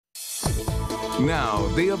Now,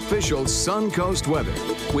 the official Suncoast weather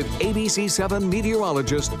with ABC7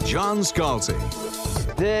 meteorologist John Scalzi.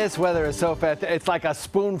 This weather is so fat. It's like a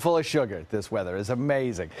spoonful of sugar. This weather is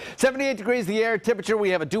amazing. 78 degrees the air temperature.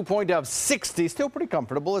 We have a dew point of 60. Still pretty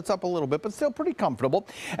comfortable. It's up a little bit, but still pretty comfortable.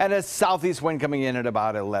 And a southeast wind coming in at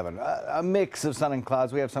about 11. A mix of sun and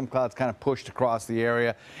clouds. We have some clouds kind of pushed across the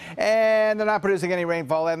area. And they're not producing any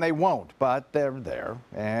rainfall, and they won't. But they're there.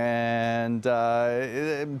 And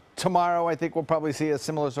tomorrow, I think we'll probably see a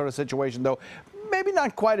similar sort of situation, though. Maybe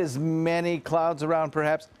not quite as many clouds around,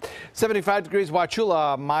 perhaps. 75 degrees,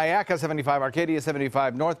 Wauchula, Myakka, 75, Arcadia,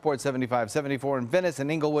 75, Northport, 75, 74 in Venice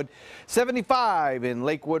and Inglewood, 75 in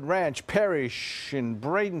Lakewood Ranch, Parrish in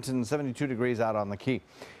Bradenton, 72 degrees out on the Key.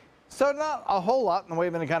 So not a whole lot in the way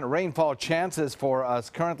of any kind of rainfall chances for us.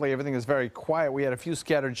 Currently, everything is very quiet. We had a few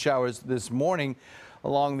scattered showers this morning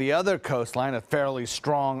along the other coastline, a fairly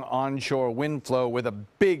strong onshore wind flow with a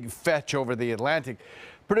big fetch over the Atlantic,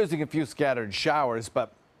 producing a few scattered showers,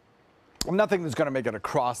 but nothing that's going to make it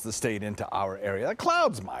across the state into our area. The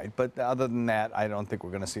clouds might, but other than that, I don't think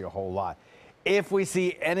we're going to see a whole lot. If we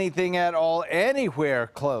see anything at all anywhere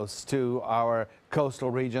close to our coastal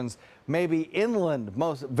regions, maybe inland,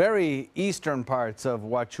 most very eastern parts of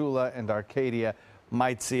Wauchula and Arcadia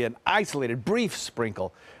might see an isolated brief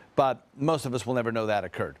sprinkle, but most of us will never know that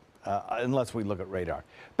occurred. Unless we look at radar.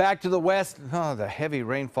 Back to the west, the heavy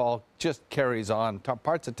rainfall just carries on.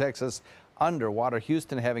 Parts of Texas underwater.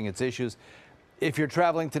 Houston having its issues. If you're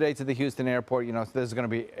traveling today to the Houston airport, you know, there's going to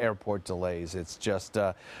be airport delays. It's just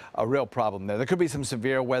a real problem there. There could be some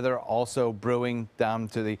severe weather also brewing down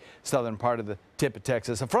to the southern part of the tip of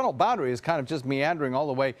Texas. A frontal boundary is kind of just meandering all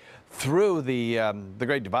the way through the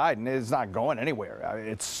Great Divide, and it's not going anywhere.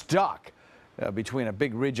 It's stuck between a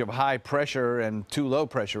big ridge of high pressure and two low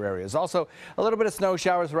pressure areas. Also, a little bit of snow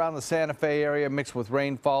showers around the Santa Fe area mixed with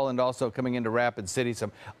rainfall, and also coming into Rapid City,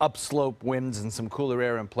 some upslope winds and some cooler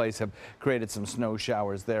air in place have created some snow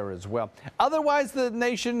showers there as well. Otherwise, the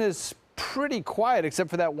nation is pretty quiet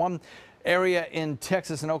except for that one area in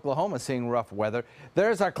Texas and Oklahoma seeing rough weather.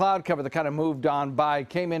 There's our cloud cover that kind of moved on by,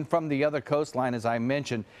 came in from the other coastline, as I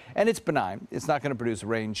mentioned, and it's benign. It's not going to produce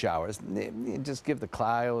rain showers. Just give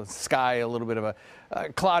the sky a little bit of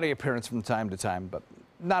a cloudy appearance from time to time, but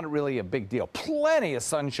not really a big deal. Plenty of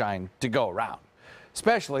sunshine to go around,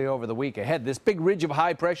 especially over the week ahead. This big ridge of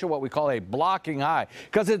high pressure, what we call a blocking high,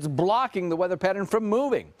 because it's blocking the weather pattern from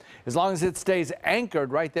moving. As long as it stays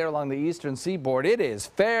anchored right there along the eastern seaboard, it is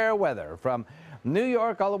fair weather from New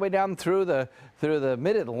York all the way down through the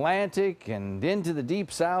mid-Atlantic and into the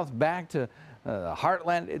deep south back to the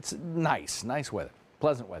heartland. It's nice weather.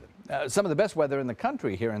 Pleasant weather. Some of the best weather in the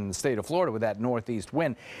country here in the state of Florida with that northeast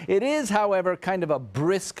wind. It is, however, kind of a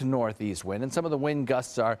brisk northeast wind, and some of the wind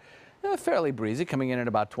gusts are fairly breezy, coming in at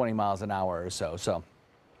about 20 miles an hour or so. So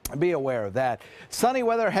be aware of that. Sunny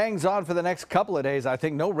weather hangs on for the next couple of days. I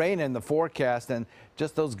think no rain in the forecast and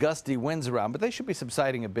just those gusty winds around, but they should be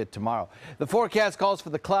subsiding a bit tomorrow. The forecast calls for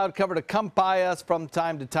the cloud cover to come by us from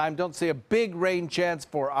time to time. Don't see a big rain chance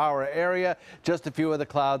for our area. Just a few of the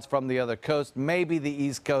clouds from the other coast. Maybe the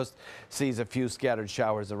east coast sees a few scattered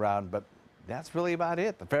showers around, but that's really about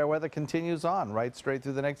it. The fair weather continues on right straight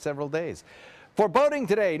through the next several days. For boating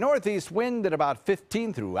today, northeast wind at about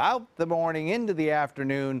 15 throughout the morning into the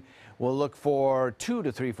afternoon. We'll look for 2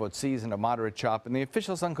 to 3 foot seas and a moderate chop. And the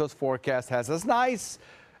official Suncoast forecast has us nice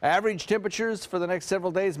average temperatures for the next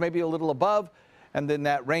several days, maybe a little above. And then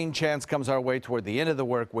that rain chance comes our way toward the end of the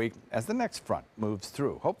work week as the next front moves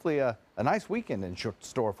through. Hopefully a nice weekend in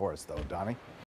store for us, though, Donnie.